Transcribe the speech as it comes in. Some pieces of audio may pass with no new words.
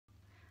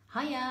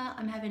Hiya,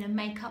 I'm having a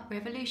makeup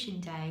revolution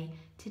day.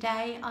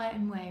 Today I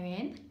am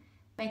wearing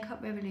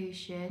Makeup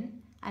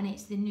Revolution and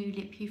it's the new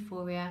lip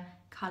Euphoria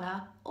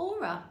colour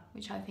Aura,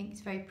 which I think is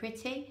very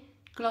pretty,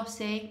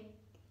 glossy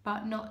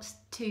but not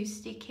too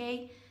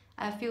sticky.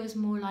 Feels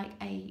more like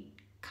a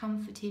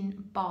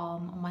comforting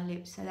balm on my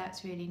lips, so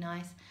that's really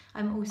nice.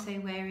 I'm also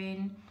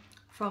wearing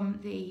from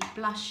the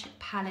blush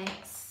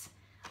palettes.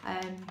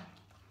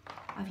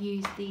 I've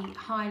used the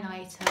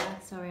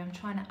highlighter, sorry I'm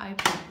trying to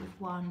open it with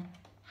one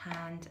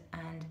hand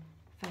and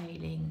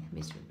failing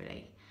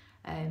miserably.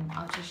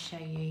 I'll just show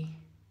you.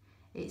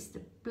 It's the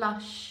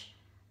blush,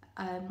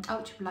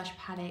 Ultra Blush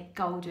Palette,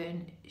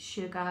 Golden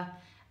Sugar.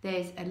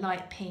 There's a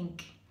light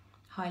pink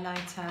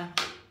highlighter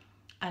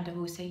and I've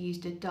also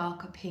used a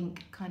darker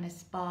pink, kind of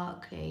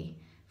sparkly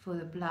for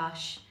the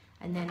blush.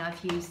 And then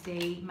I've used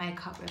the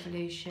Makeup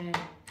Revolution.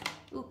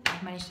 Ooh,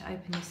 I've managed to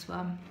open this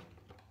one.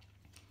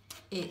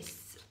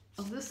 It's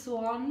of the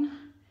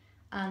Swan,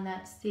 and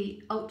that's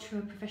the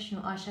Ultra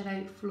Professional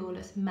Eyeshadow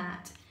Flawless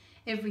Matte.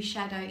 Every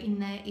shadow in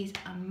there is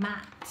a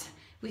matte,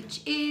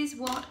 which is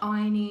what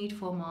I need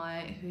for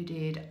my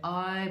hooded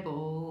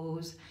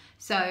eyeballs.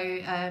 So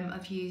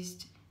I've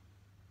used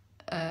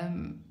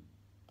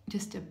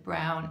just a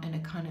brown and a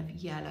kind of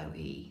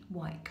yellowy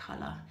white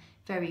colour.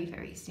 Very,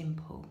 very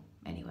simple.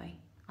 Anyway,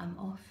 I'm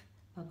off.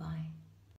 Bye-bye.